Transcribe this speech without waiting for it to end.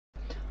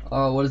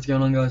What is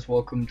going on, guys?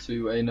 Welcome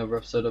to another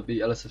episode of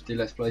the LSFD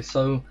Let's Play.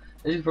 So,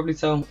 as you can probably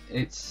tell,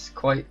 it's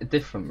quite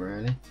different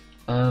really.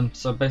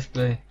 So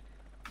basically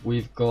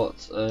we've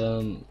got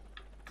an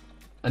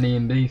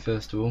ENB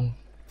first of all.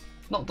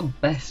 Not the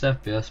best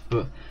FPS,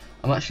 but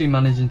I'm actually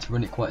managing to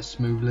run it quite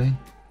smoothly,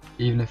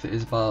 even if it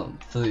is about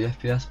 30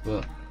 FPS,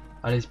 but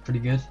that is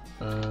pretty good.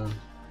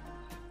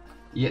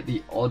 You get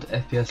the odd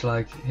FPS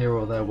lag here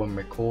or there when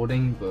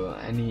recording,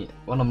 but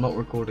when I'm not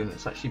recording,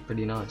 it's actually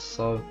pretty nice.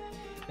 So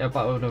yeah,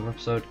 back with another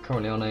episode,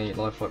 currently on a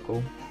live flight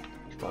call,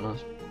 which is quite nice.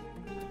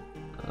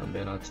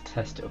 Being able to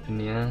test it up in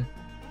the air.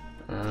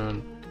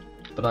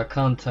 But I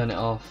can't turn it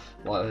off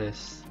like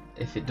this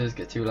if it does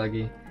get too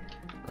laggy.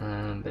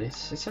 But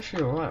it's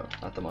actually alright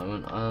at the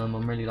moment.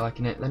 I'm really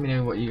liking it. Let me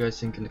know what you guys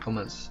think in the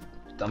comments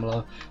down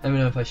below. Let me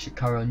know if I should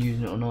carry on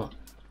using it or not.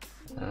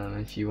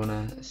 If you want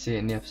to see it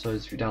in the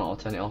episodes. If you don't, I'll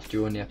turn it off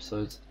during the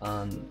episodes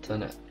and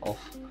turn it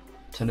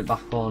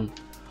back on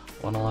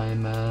when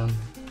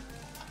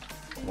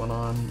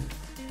I'm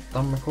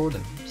done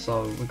recording.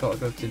 So we got to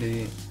go to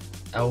the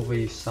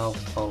LV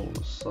South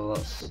Tolls, so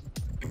that's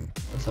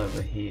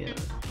over here.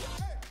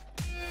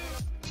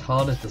 It's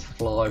harder to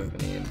fly with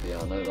an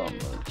ENB, I know that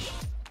much.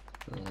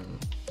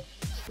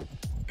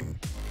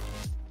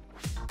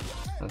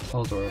 The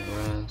tolls are over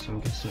here, so I'm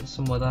guessing it's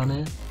somewhere down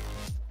here.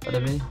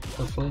 Better be,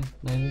 hopefully,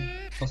 maybe,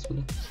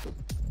 possibly.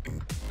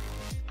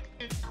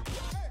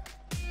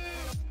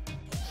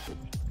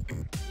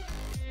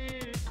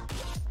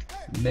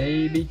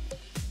 Maybe.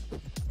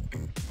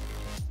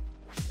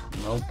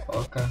 Nope,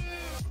 okay.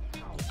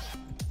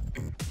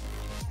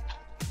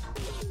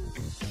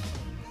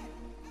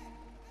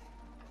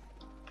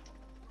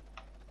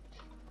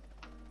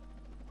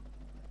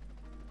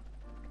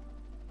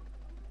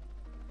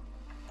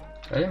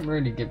 I didn't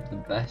really give the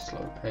best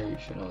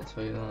location, I'll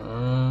tell you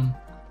that.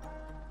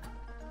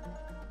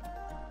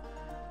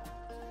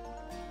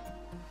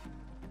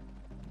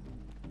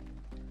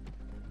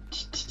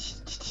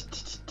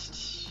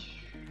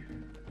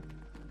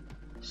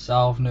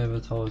 South near the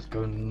tolls,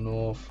 go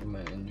north from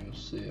it and you'll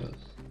see us.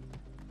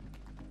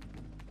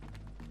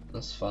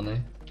 That's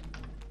funny.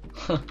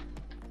 Yeah,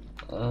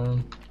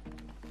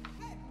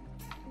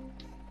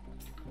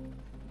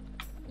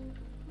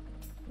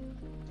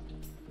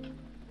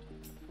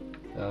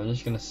 I'm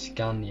just gonna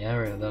scan the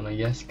area then, I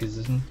guess, because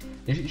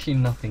there's actually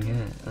nothing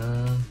here.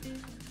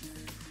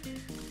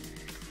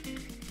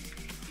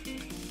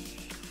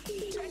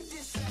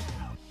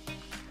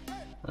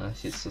 I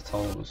see it's the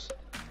tolls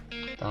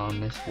down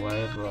this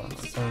way, but I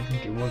don't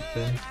think it would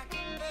be.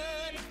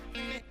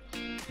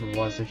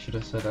 Otherwise they should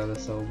have said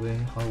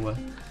LSLB. Oh well.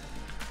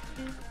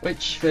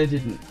 Which they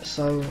didn't,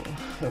 so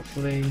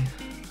hopefully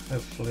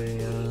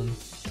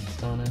it's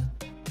down here.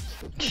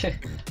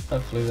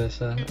 Hopefully they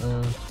said.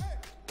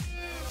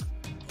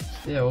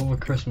 Yeah, all the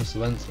Christmas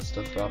events and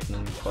stuff are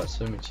happening quite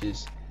soon, which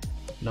is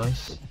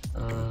nice.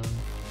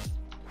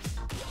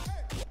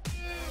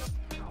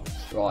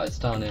 Right, it's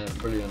down here,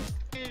 brilliant.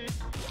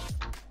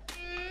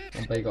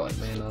 And they got it,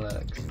 me and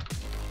Alex.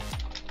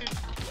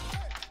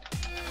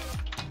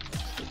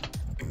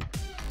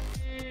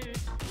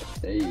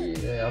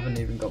 They haven't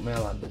even got my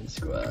landing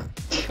square.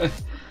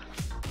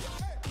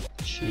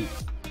 Cheap.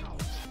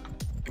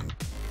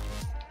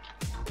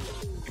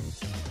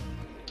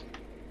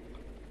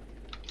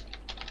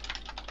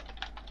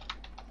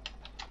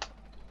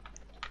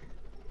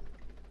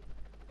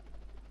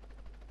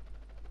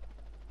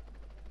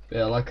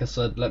 Yeah, like I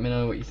said, let me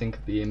know what you think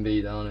of the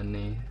ENB down in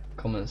the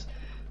comments.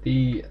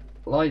 The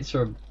lights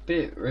are a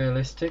bit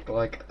realistic,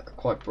 like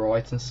quite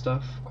bright and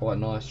stuff, quite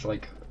nice,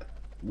 like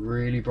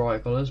really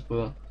bright colours,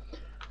 but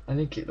I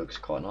think it looks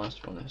quite nice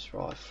to be honest.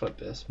 Right, flip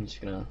this, I'm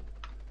just gonna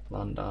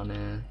land down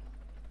here.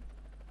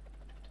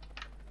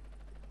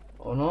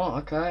 Or not,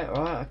 okay,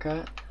 right,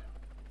 okay.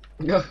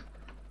 They're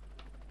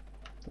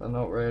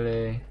not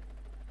really,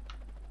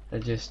 they're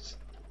just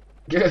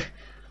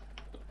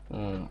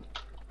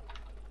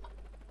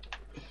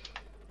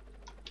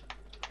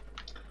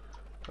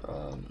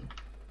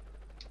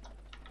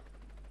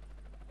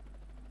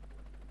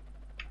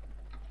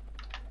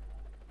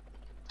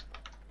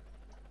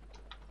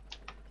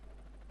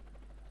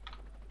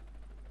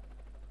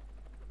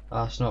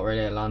that's not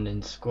really a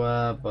landing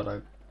square, but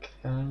I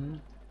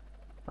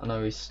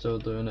know he's still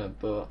doing it,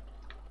 but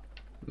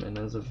I mean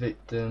as a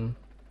victim,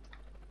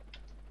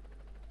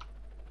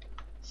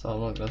 so I'm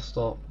not gonna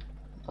stop.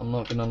 I'm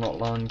not gonna not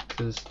land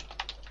because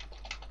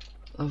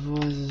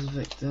otherwise as a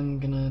victim I'm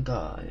gonna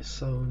die.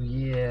 So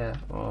yeah,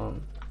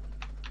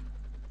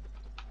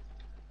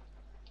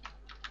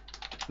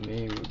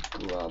 me would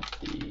grab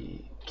the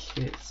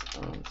kits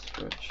and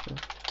Fletcher,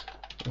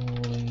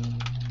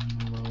 rolling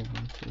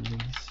over to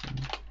leasing.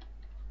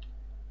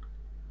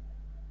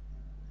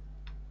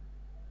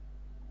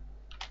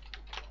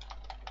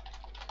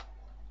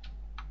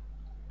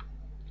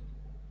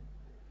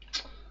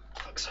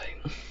 Fuck's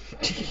sake.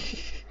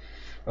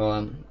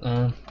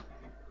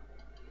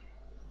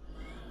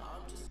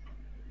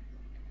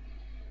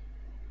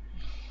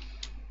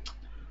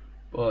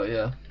 But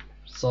yeah,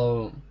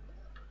 so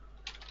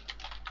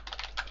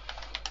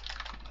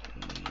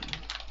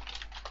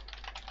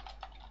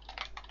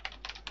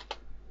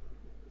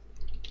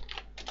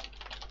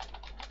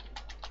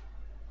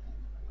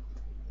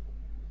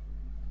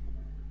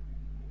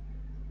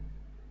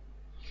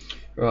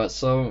Right,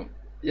 so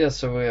yeah,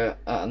 so we're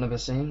at another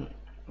scene.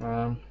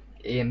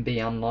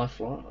 ENB and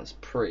Lifeline. That's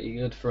pretty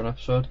good for an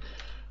episode.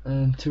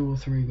 2 or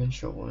 3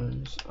 gunshot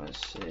wounds. I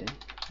see.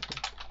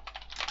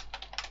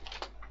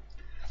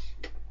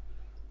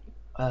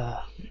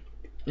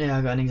 Yeah,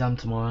 I got an exam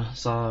tomorrow,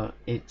 so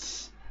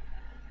it's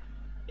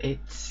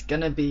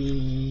gonna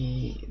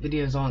be,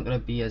 videos aren't gonna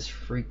be as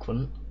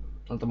frequent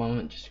at the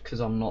moment, just because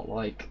I'm not,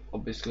 like,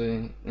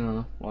 obviously, you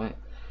know, like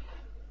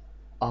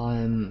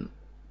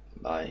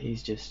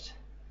he's just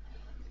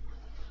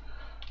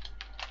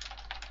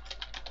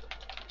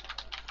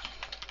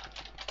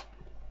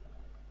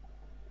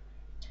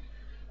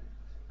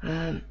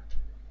um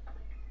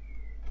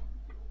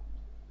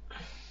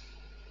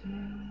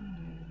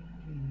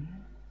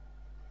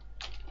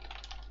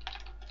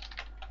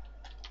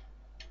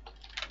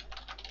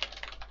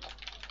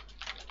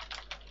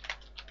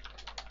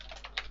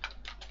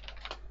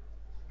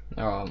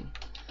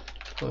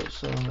put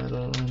some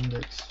metal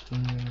index.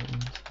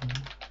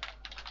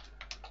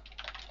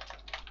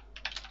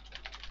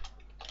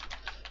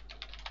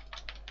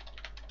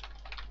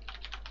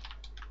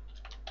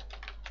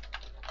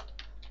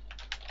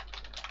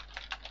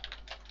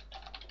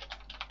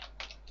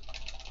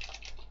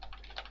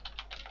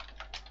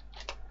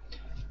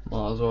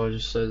 Might as well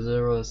just say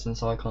 0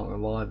 since I can't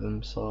revive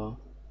him, so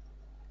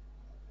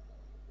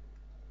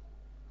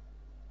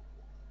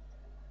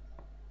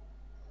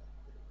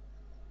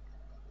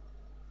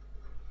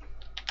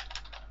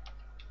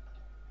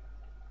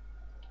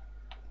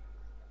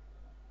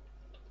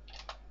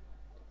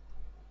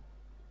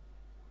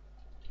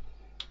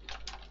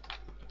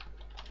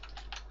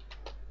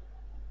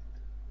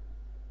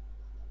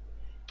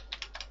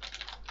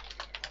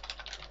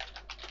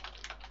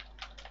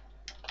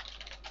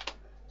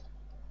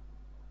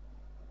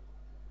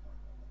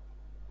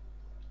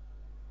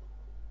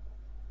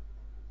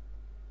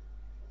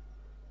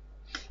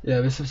yeah,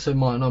 this episode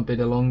might not be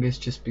the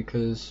longest just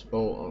because,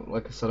 well,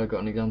 like I said, I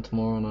got an exam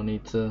tomorrow and I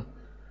need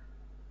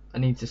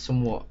to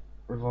somewhat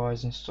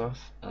revise and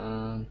stuff.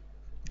 Let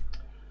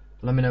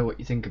me know what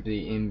you think of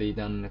the ENB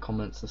down in the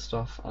comments and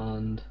stuff,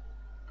 and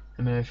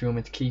let me know if you want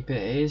me to keep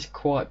it. It is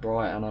quite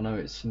bright and I know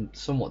it's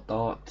somewhat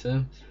dark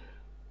too,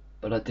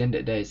 but at the end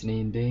of the day it's an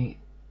ENB.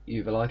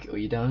 You either like it or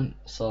you don't,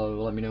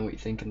 so let me know what you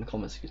think in the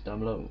comments down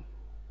below.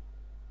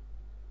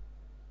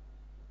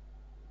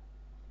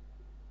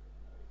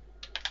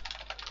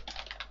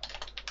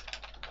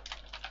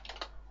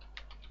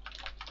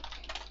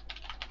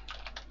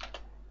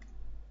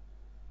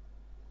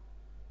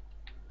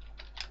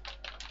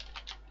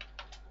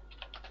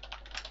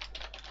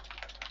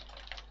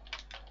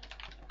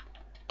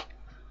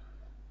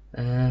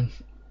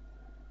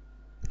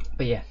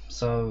 But yeah,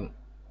 so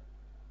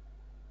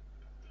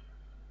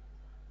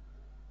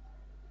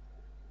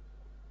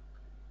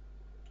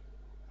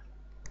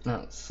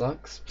that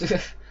sucks.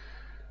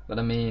 But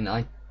I mean,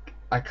 I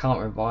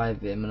can't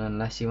revive him, and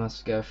unless he wants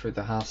to go through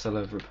the hassle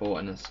of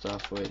reporting and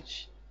stuff,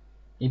 which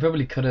he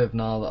probably could have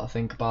now that I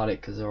think about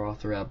it, because there are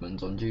 3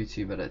 admins on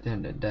duty. But at the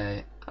end of the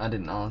day, I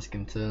didn't ask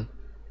him to.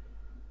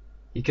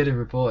 He could have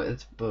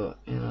reported, but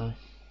you know,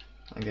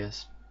 I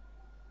guess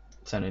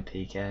it's only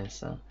PK,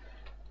 so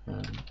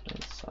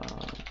it's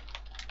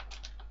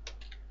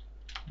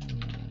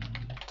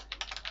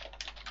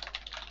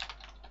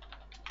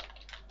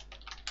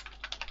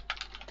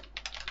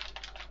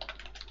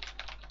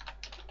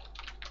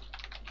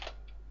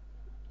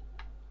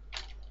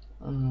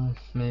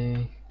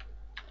me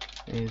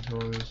is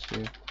always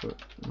the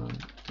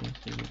equipment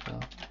into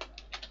that.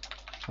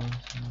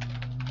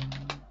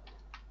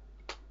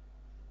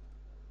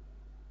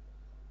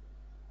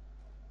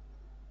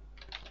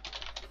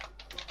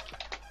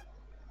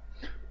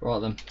 Right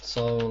then,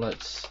 so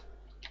let's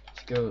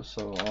go.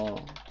 So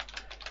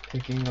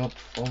picking up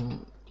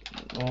from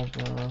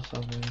over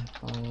 7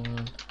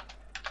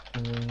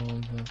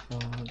 everyone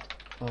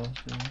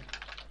passing.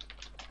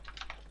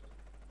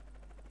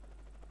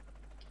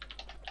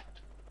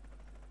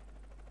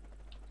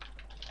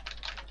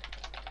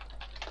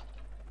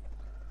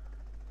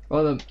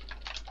 Right then.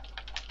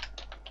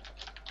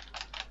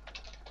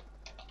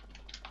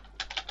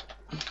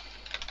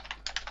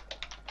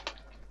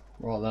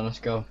 Right then, let's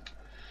go.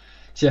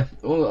 So yeah,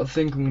 all I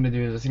think I'm going to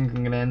do is I'm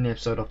going to end the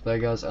episode off there,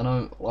 guys. I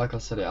know, like I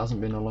said, it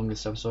hasn't been the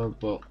longest episode,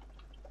 but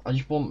I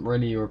just want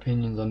really your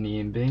opinions on the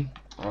ENB.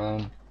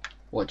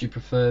 What do you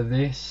prefer,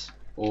 this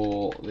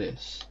or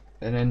this?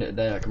 At the end of the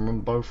day, I can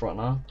run both right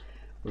now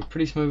with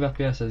pretty smooth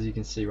FPS, as you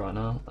can see right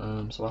now.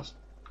 So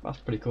that's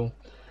pretty cool.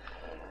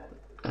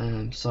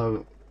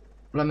 So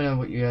let me know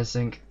what you guys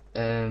think.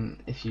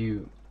 If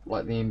you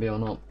like the ENB or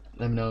not,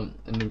 let me know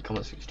in the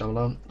comment section down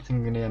below. I think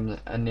I'm going to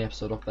end the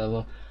episode off there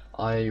though.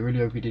 I really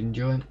hope you did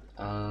enjoy.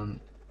 I want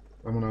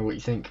to know what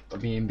you think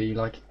of ENB,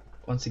 like,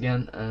 once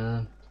again.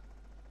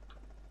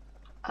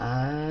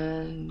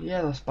 And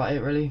yeah, that's about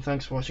it really.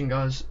 Thanks for watching,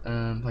 guys.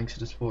 Thanks for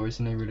the support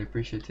recently, really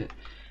appreciate it.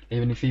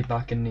 Leave any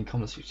feedback in the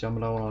comments section down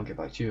below and I'll get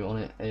back to you on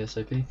it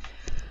ASAP.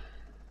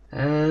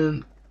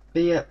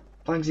 But yeah,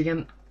 thanks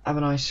again. Have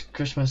a nice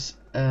Christmas.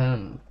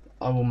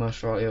 I will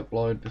most likely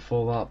upload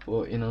before that,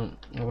 but you know,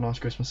 have a nice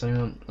Christmas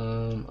anyway,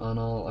 and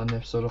I'll end the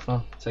episode off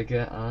now. Take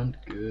care and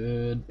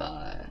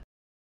goodbye.